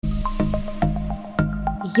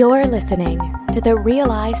You're listening to the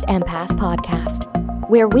Realized Empath Podcast,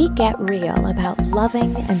 where we get real about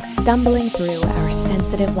loving and stumbling through our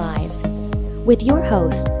sensitive lives, with your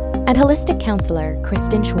host and holistic counselor,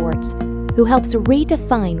 Kristen Schwartz, who helps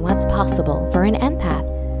redefine what's possible for an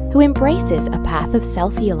empath who embraces a path of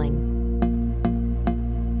self-healing.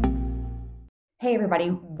 Hey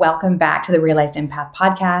everybody, welcome back to the Realized Empath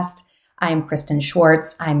Podcast. I'm Kristen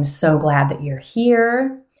Schwartz. I'm so glad that you're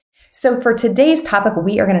here. So for today's topic,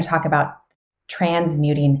 we are going to talk about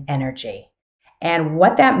transmuting energy and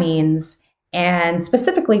what that means, and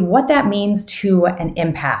specifically what that means to an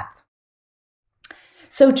empath.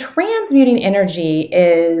 So transmuting energy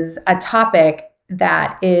is a topic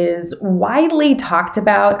that is widely talked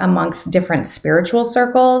about amongst different spiritual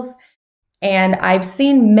circles. And I've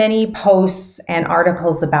seen many posts and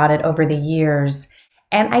articles about it over the years.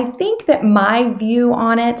 And I think that my view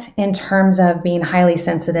on it in terms of being highly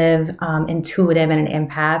sensitive, intuitive, and an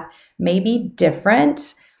empath may be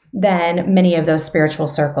different than many of those spiritual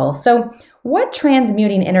circles. So what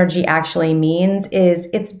transmuting energy actually means is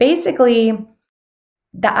it's basically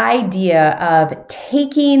the idea of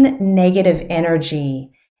taking negative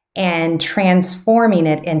energy and transforming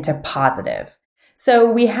it into positive.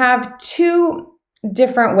 So we have two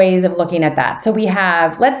different ways of looking at that. So we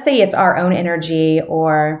have, let's say it's our own energy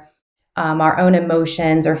or our own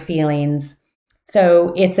emotions or feelings.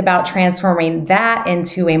 So it's about transforming that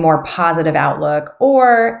into a more positive outlook.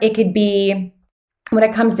 Or it could be, when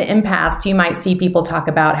it comes to empaths, you might see people talk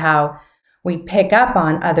about how we pick up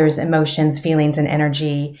on others' emotions, feelings, and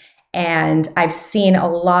energy. And I've seen a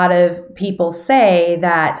lot of people say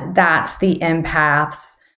that that's the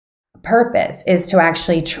empath's purpose, is to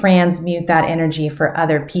actually transmute that energy for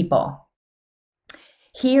other people.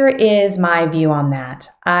 Here is my view on that.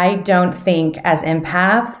 I don't think as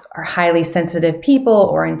empaths or highly sensitive people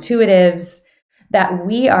or intuitives that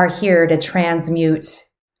we are here to transmute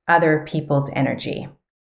other people's energy.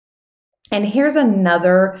 And here's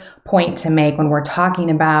another point to make when we're talking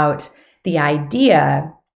about the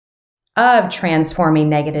idea of transforming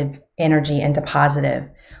negative energy into positive.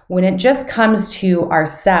 When it just comes to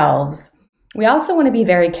ourselves, we also want to be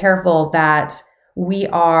very careful that we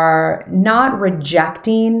are not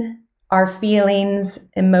rejecting our feelings,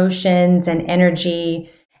 emotions, and energy,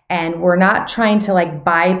 and we're not trying to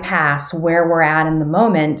bypass where we're at in the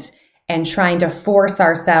moment and trying to force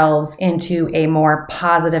ourselves into a more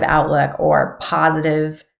positive outlook or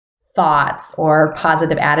positive thoughts or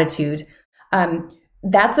positive attitude.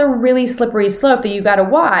 That's a really slippery slope that you got to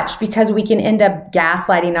watch, because we can end up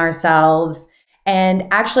gaslighting ourselves and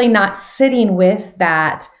actually not sitting with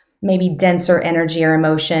that maybe denser energy or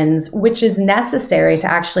emotions, which is necessary to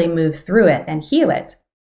actually move through it and heal it.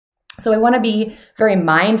 So I want to be very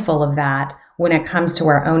mindful of that when it comes to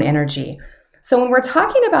our own energy. So when we're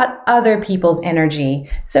talking about other people's energy,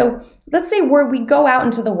 so let's say we go out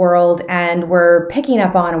into the world and we're picking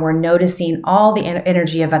up on and we're noticing all the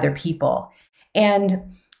energy of other people.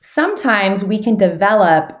 And sometimes we can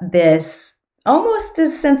develop this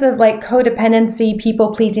sense of codependency,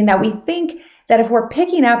 people pleasing, that we think that if we're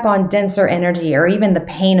picking up on denser energy or even the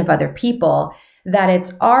pain of other people, that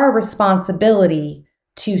it's our responsibility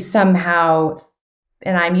to somehow,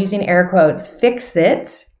 and I'm using air quotes, fix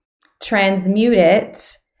it, transmute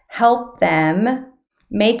it, help them,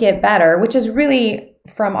 make it better, which is really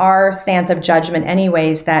from our stance of judgment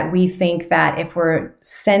anyways, that we think that if we're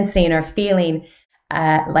sensing or feeling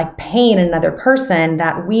pain in another person,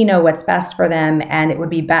 that we know what's best for them, and it would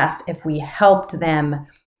be best if we helped them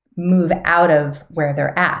move out of where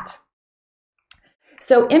they're at.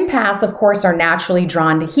 So empaths, of course, are naturally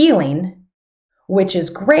drawn to healing, which is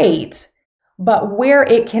great, but where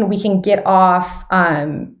we can get off,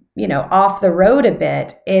 off the road a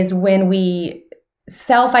bit is when we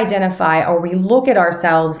self-identify or we look at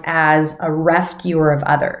ourselves as a rescuer of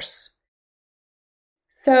others.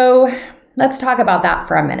 So let's talk about that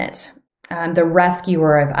for a minute. The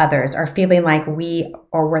rescuer of others, or feeling like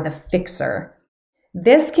we're the fixer.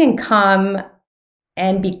 This can come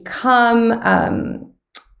and become,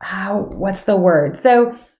 what's the word?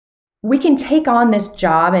 So we can take on this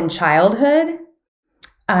job in childhood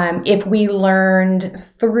if we learned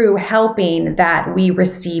through helping that we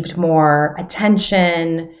received more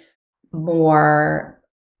attention, more,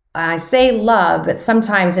 I say love, but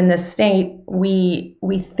sometimes in this state, we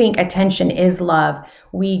think attention is love.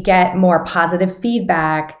 We get more positive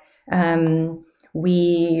feedback.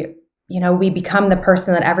 We become the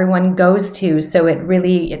person that everyone goes to. So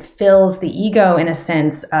it fills the ego in a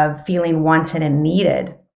sense of feeling wanted and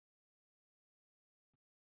needed.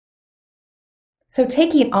 So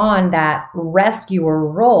taking on that rescuer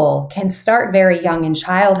role can start very young in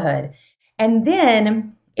childhood. And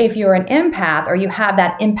then if you're an empath or you have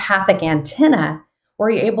that empathic antenna where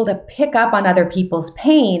you're able to pick up on other people's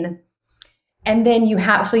pain, and then you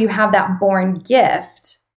have that born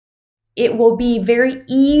gift, it will be very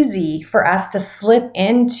easy for us to slip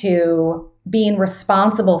into being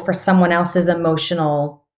responsible for someone else's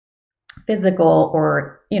emotional, physical,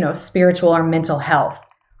 or, spiritual or mental health.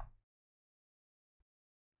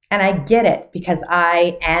 And I get it because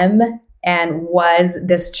I am and was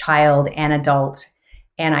this child and adult,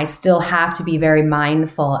 and I still have to be very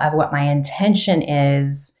mindful of what my intention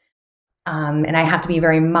is. And I have to be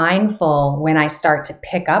very mindful when I start to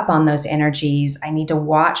pick up on those energies. I need to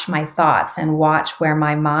watch my thoughts and watch where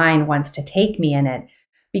my mind wants to take me in it,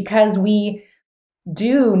 because we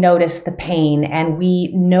do notice the pain and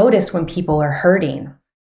we notice when people are hurting,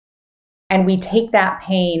 and we take that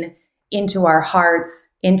pain into our hearts,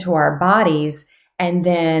 into our bodies, and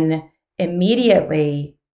then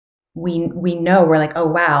immediately we know, we're like, oh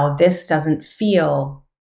wow, this doesn't feel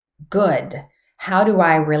good. How do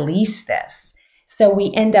I release this? So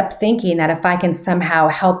we end up thinking that if I can somehow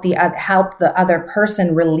help the other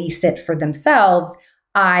person release it for themselves,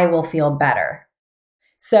 I will feel better.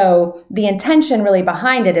 So the intention really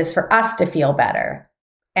behind it is for us to feel better.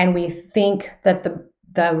 And we think that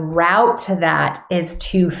the route to that is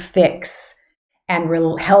to fix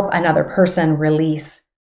and help another person release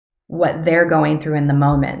what they're going through in the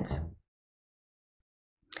moment.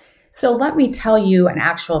 So let me tell you an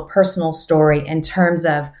actual personal story in terms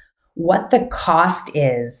of what the cost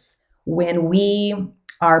is when we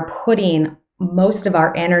are putting most of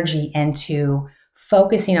our energy into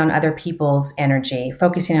focusing on other people's energy,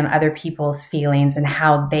 focusing on other people's feelings and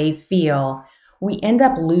how they feel. We end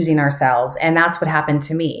up losing ourselves. And that's what happened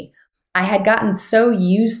to me. I had gotten so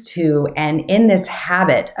used to and in this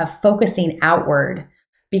habit of focusing outward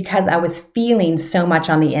because I was feeling so much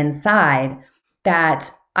on the inside that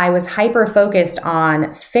I was hyper focused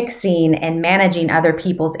on fixing and managing other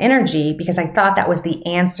people's energy because I thought that was the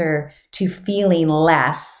answer to feeling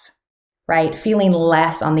less, right? Feeling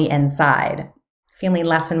less on the inside, feeling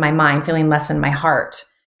less in my mind, feeling less in my heart.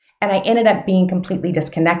 And I ended up being completely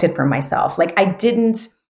disconnected from myself. Like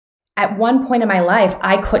at one point in my life,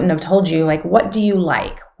 I couldn't have told you, like, what do you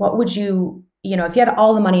like? What would you, if you had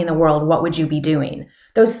all the money in the world, what would you be doing?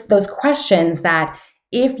 Those questions that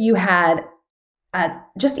if you had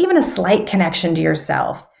just even a slight connection to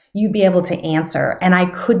yourself, you'd be able to answer. And I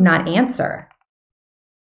could not answer.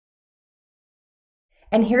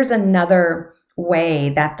 And here's another way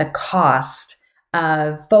that the cost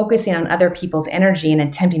of focusing on other people's energy and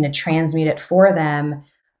attempting to transmute it for them,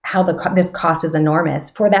 how this cost is enormous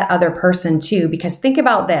for that other person too. Because think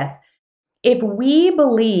about this. If we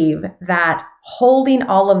believe that holding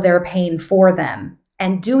all of their pain for them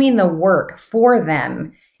and doing the work for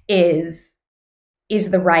them is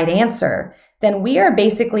the right answer, then we are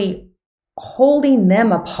basically holding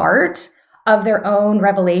them apart of their own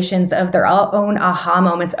revelations, of their own aha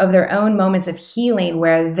moments, of their own moments of healing,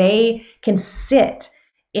 where they can sit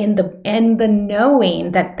in the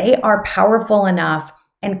knowing that they are powerful enough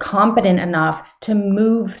and competent enough to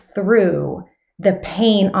move through the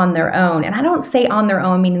pain on their own. And I don't say on their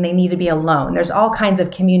own, meaning they need to be alone. There's all kinds of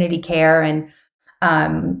community care and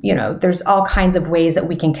there's all kinds of ways that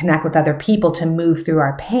we can connect with other people to move through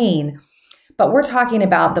our pain. But we're talking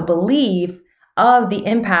about the belief of the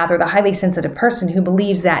empath or the highly sensitive person who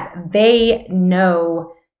believes that they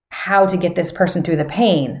know how to get this person through the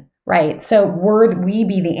pain, right? So we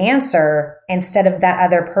be the answer instead of that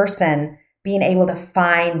other person being able to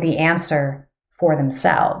find the answer for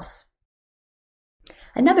themselves.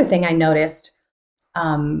 Another thing I noticed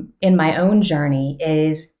in my own journey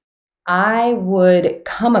is I would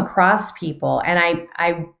come across people, and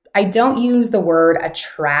I don't use the word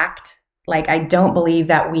attract. Like, I don't believe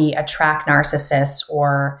that we attract narcissists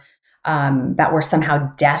or that we're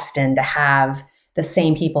somehow destined to have the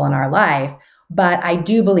same people in our life. But I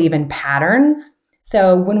do believe in patterns.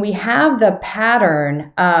 So when we have the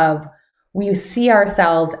pattern of we see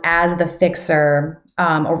ourselves as the fixer,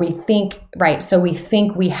 or we think, right, so we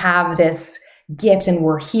think we have this gift and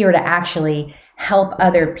we're here to actually help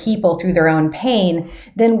other people through their own pain,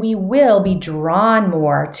 then we will be drawn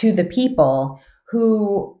more to the people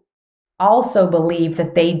who also believe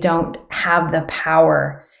that they don't have the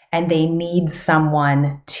power and they need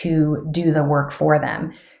someone to do the work for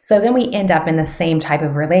them. So then we end up in the same type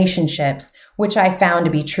of relationships, which I found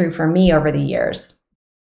to be true for me over the years.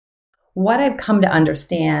 What I've come to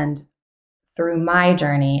understand through my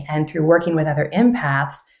journey and through working with other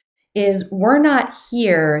empaths is we're not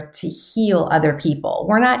here to heal other people.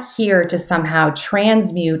 We're not here to somehow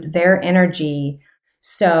transmute their energy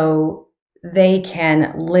so they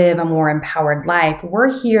can live a more empowered life.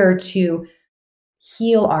 We're here to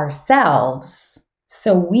heal ourselves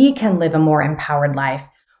so we can live a more empowered life.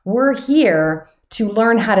 We're here to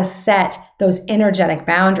learn how to set those energetic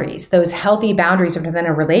boundaries, those healthy boundaries within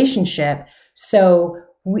a relationship, so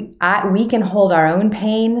we can hold our own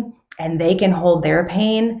pain and they can hold their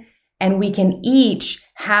pain, and we can each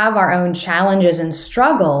have our own challenges and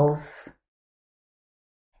struggles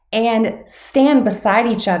and stand beside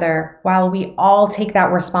each other while we all take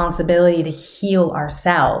that responsibility to heal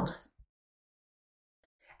ourselves.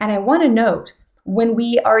 And I want to note, when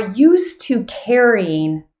we are used to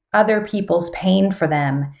carrying other people's pain for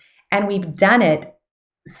them, and we've done it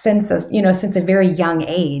since a very young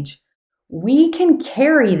age, we can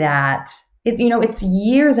carry that. It's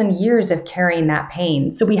years and years of carrying that pain.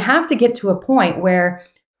 So we have to get to a point where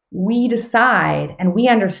we decide and we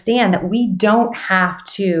understand that we don't have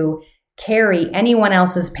to carry anyone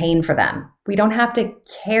else's pain for them. We don't have to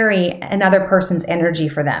carry another person's energy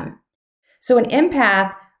for them. So an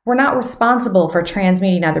empath, we're not responsible for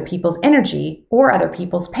transmuting other people's energy or other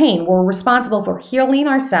people's pain. We're responsible for healing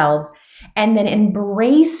ourselves and then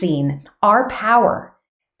embracing our power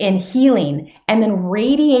in healing and then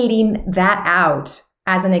radiating that out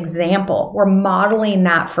as an example. We're modeling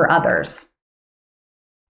that for others.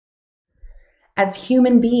 As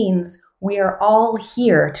human beings, we are all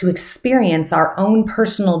here to experience our own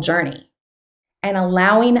personal journey and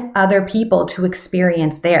allowing other people to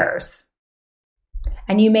experience theirs.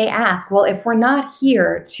 And you may ask, well, if we're not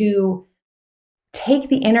here to take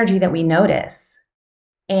the energy that we notice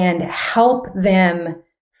and help them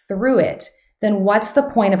through it, then what's the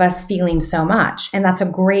point of us feeling so much? And that's a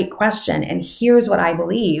great question. And here's what I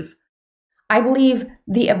believe. I believe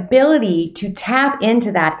the ability to tap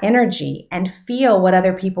into that energy and feel what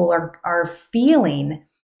other people are feeling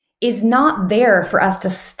is not there for us to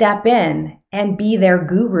step in and be their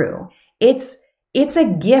guru. It's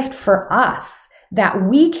a gift for us that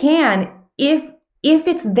we can, if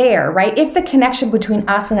it's there, right? If the connection between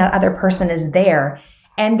us and that other person is there,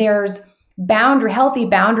 and there's healthy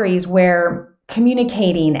boundaries where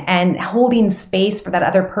communicating and holding space for that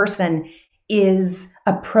other person is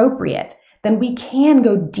appropriate, then we can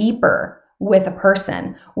go deeper with a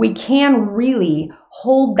person. We can really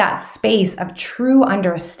hold that space of true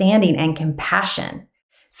understanding and compassion.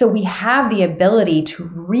 So we have the ability to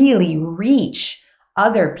really reach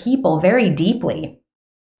other people very deeply.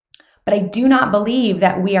 But I do not believe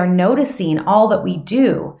that we are noticing all that we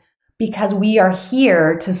do because we are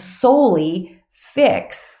here to solely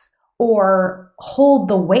fix or hold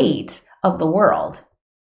the weight of the world.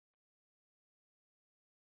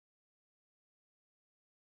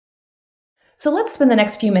 So let's spend the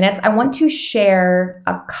next few minutes. I want to share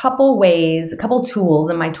a couple tools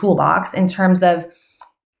in my toolbox in terms of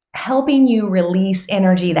helping you release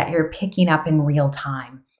energy that you're picking up in real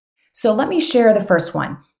time. So let me share the first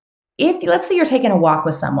one. Let's say you're taking a walk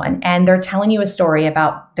with someone and they're telling you a story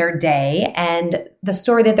about their day, and the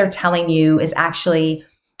story that they're telling you is actually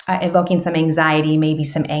evoking some anxiety, maybe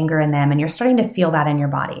some anger in them, and you're starting to feel that in your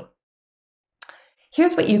body.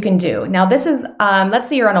 Here's what you can do. Now this is, let's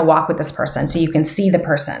say you're on a walk with this person so you can see the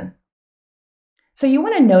person. So you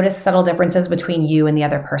want to notice subtle differences between you and the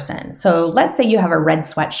other person. So let's say you have a red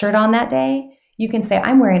sweatshirt on that day. You can say,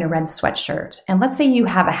 I'm wearing a red sweatshirt. And let's say you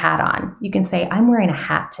have a hat on. You can say, I'm wearing a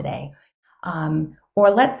hat today. Or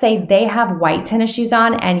let's say they have white tennis shoes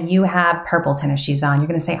on and you have purple tennis shoes on. You're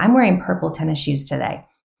going to say, I'm wearing purple tennis shoes today.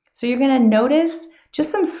 So you're going to notice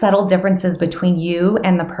just some subtle differences between you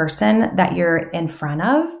and the person that you're in front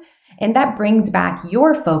of. And that brings back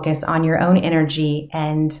your focus on your own energy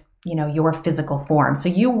and, your physical form. So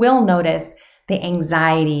you will notice the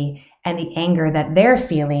anxiety and the anger that they're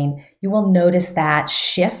feeling. You will notice that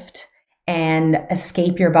shift and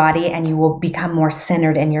escape your body, and you will become more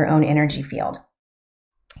centered in your own energy field.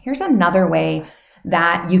 Here's another way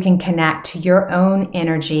that you can connect to your own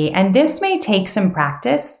energy. And this may take some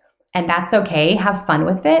practice, and that's okay. Have fun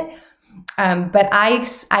with it. But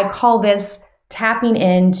I call this tapping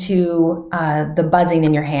into the buzzing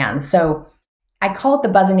in your hands. So I call it the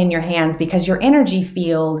buzzing in your hands because your energy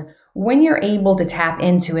field, when you're able to tap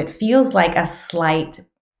into it, feels like a slight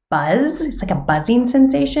buzz. It's like a buzzing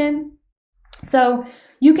sensation. So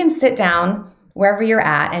you can sit down wherever you're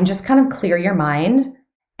at and just kind of clear your mind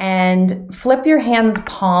and flip your hands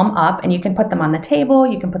palm up, and you can put them on the table.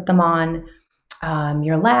 You can put them on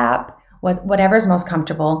your lap, whatever's most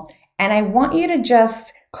comfortable. And I want you to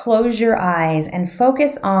just close your eyes and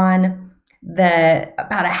focus on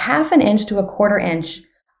about a half an inch to a quarter inch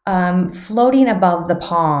floating above the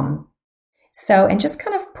palm. So, and just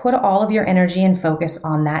kind of put all of your energy and focus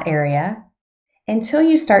on that area until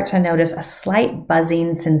you start to notice a slight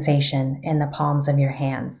buzzing sensation in the palms of your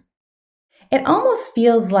hands. It almost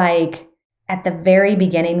feels like at the very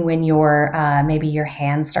beginning when maybe your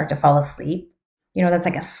hands start to fall asleep. That's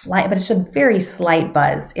like a slight, but it's a very slight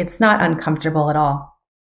buzz. It's not uncomfortable at all.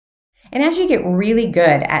 And as you get really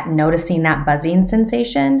good at noticing that buzzing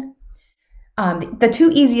sensation, the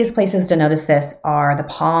two easiest places to notice this are the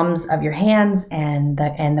palms of your hands and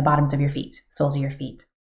the bottoms of your feet, soles of your feet.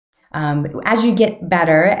 As you get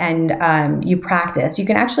better and you practice, you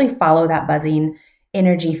can actually follow that buzzing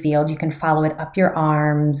energy field. You can follow it up your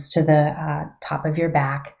arms to the top of your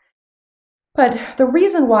back. But the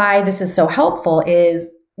reason why this is so helpful is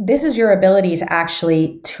this is your ability to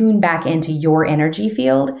actually tune back into your energy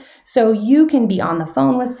field. So you can be on the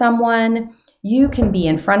phone with someone, you can be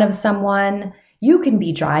in front of someone, you can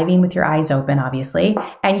be driving with your eyes open, obviously,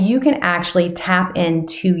 and you can actually tap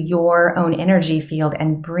into your own energy field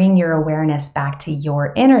and bring your awareness back to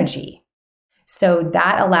your energy. So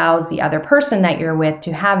that allows the other person that you're with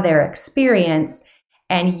to have their experience,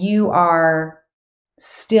 and you are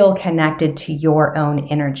still connected to your own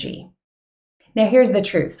energy. Now, here's the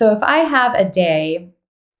truth. So if I have a day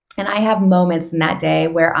and I have moments in that day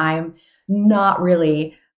where I'm not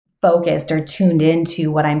really focused or tuned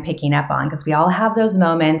into what I'm picking up on, because we all have those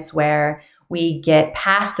moments where we get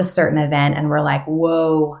past a certain event and we're like,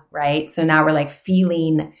 whoa, right? So now we're like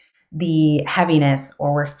feeling the heaviness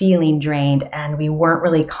or we're feeling drained and we weren't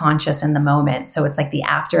really conscious in the moment. So it's like the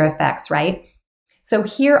after effects, right? So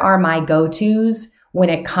here are my go-tos when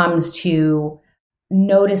it comes to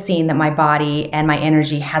noticing that my body and my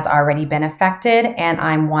energy has already been affected and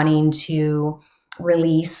I'm wanting to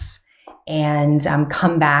release and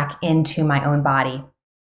come back into my own body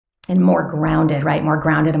and more grounded, right? More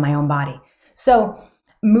grounded in my own body. So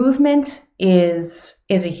movement is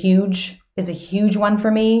a huge one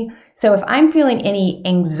for me. So if I'm feeling any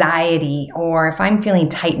anxiety or if I'm feeling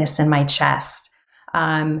tightness in my chest,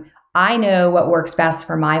 I know what works best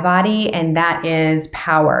for my body, and that is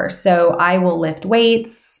power. So I will lift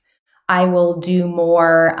weights. I will do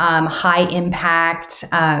more high impact,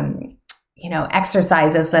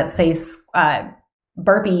 exercises, let's say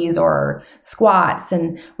burpees or squats.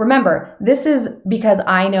 And remember, this is because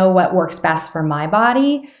I know what works best for my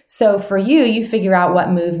body. So for you, you figure out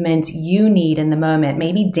what movement you need in the moment.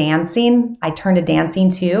 Maybe dancing. I turn to dancing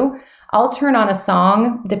too. I'll turn on a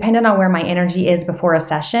song, depending on where my energy is before a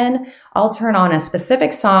session. I'll turn on a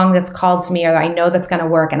specific song that's called to me or I know that's going to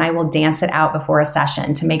work, and I will dance it out before a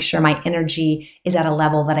session to make sure my energy is at a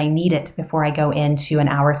level that I need it before I go into an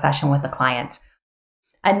hour session with the client.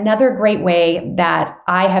 Another great way that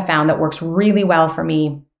I have found that works really well for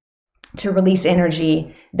me to release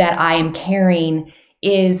energy that I am carrying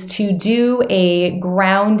is to do a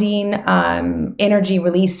grounding, energy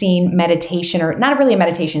releasing meditation, or not really a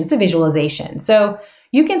meditation, it's a visualization. So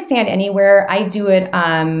you can stand anywhere. I do it,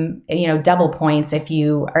 double points if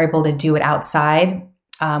you are able to do it outside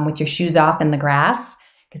with your shoes off in the grass,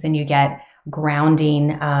 because then you get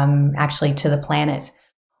grounding actually to the planet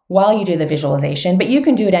while you do the visualization, but you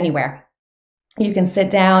can do it anywhere. You can sit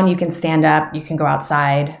down, you can stand up, you can go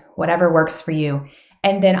outside, whatever works for you.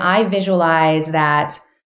 And then I visualize that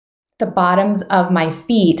the bottoms of my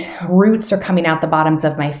feet, roots are coming out the bottoms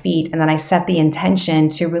of my feet. And then I set the intention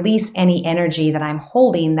to release any energy that I'm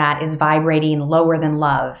holding that is vibrating lower than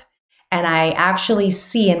love. And I actually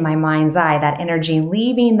see in my mind's eye that energy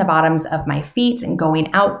leaving the bottoms of my feet and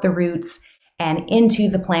going out the roots and into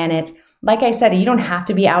the planet. Like I said, you don't have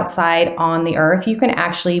to be outside on the earth. You can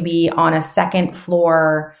actually be on a second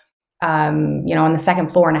floor, on the second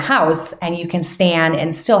floor in a house, and you can stand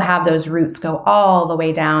and still have those roots go all the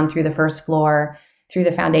way down through the first floor, through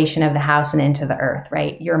the foundation of the house and into the earth,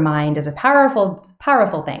 right? Your mind is a powerful,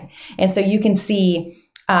 powerful thing. And so you can see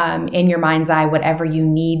in your mind's eye whatever you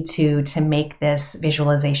need to make this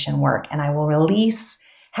visualization work. And I will release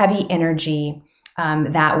heavy energy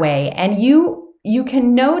that way. And you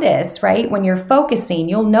can notice, right? When you're focusing,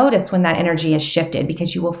 you'll notice when that energy is shifted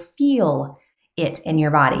because you will feel it in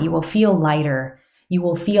your body. You will feel lighter. You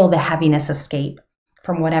will feel the heaviness escape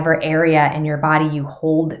from whatever area in your body you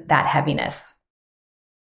hold that heaviness.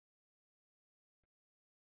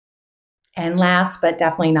 And last, but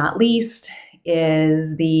definitely not least,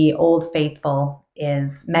 is the old faithful,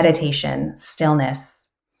 is meditation, stillness,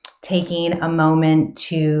 taking a moment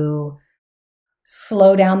to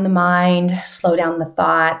slow down the mind, slow down the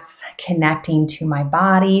thoughts, connecting to my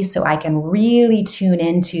body so I can really tune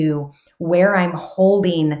into where I'm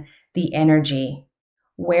holding the energy.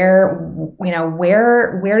 Where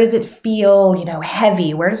does it feel,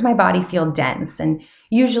 heavy? Where does my body feel dense? And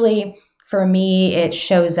usually for me, it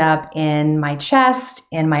shows up in my chest,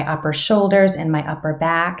 in my upper shoulders, in my upper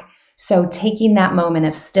back. So taking that moment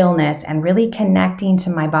of stillness and really connecting to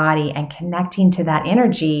my body and connecting to that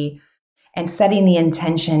energy and setting the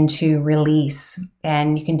intention to release.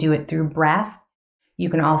 And you can do it through breath. You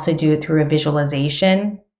can also do it through a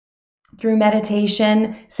visualization. Through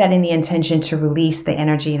meditation, setting the intention to release the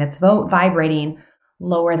energy that's vibrating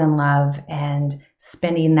lower than love and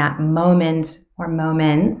spending that moment or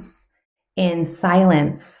moments in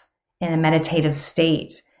silence in a meditative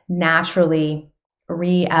state naturally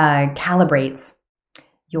recalibrates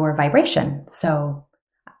your vibration. So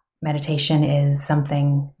meditation is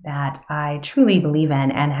something that I truly believe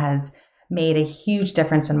in and has made a huge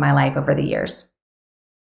difference in my life over the years.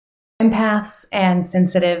 Empaths and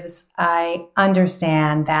sensitives, I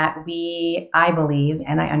understand that I believe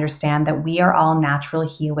and I understand that we are all natural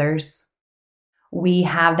healers. We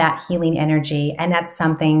have that healing energy, and that's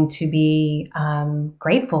something to be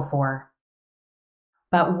grateful for.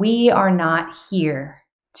 But we are not here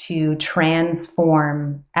to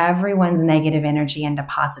transform everyone's negative energy into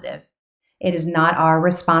positive. It is not our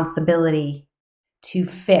responsibility to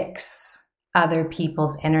fix other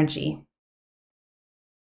people's energy.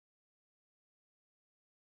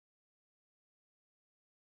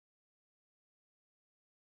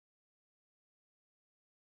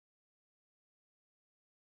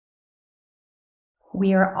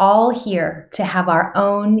 We are all here to have our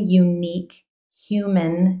own unique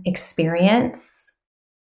human experience.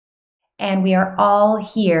 And we are all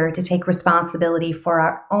here to take responsibility for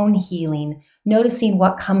our own healing, noticing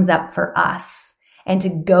what comes up for us, and to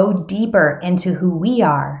go deeper into who we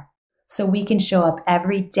are so we can show up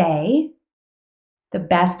every day the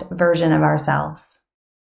best version of ourselves.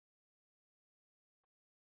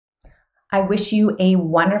 I wish you a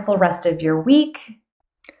wonderful rest of your week.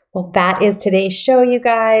 Well, that is today's show, you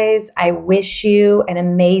guys. I wish you an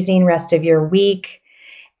amazing rest of your week.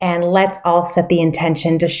 And let's all set the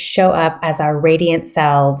intention to show up as our radiant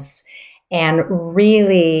selves and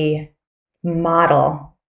really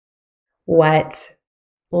model what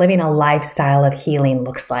living a lifestyle of healing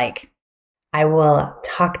looks like. I will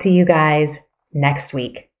talk to you guys next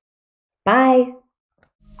week. Bye.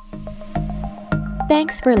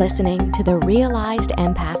 Thanks for listening to the Realized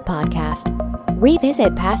Empath Podcast.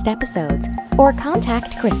 Revisit past episodes or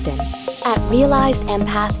contact Kristen at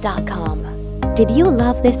realizedempath.com. Did you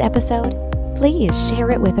love this episode? Please share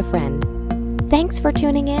it with a friend. Thanks for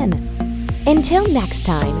tuning in. Until next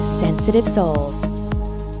time, sensitive souls.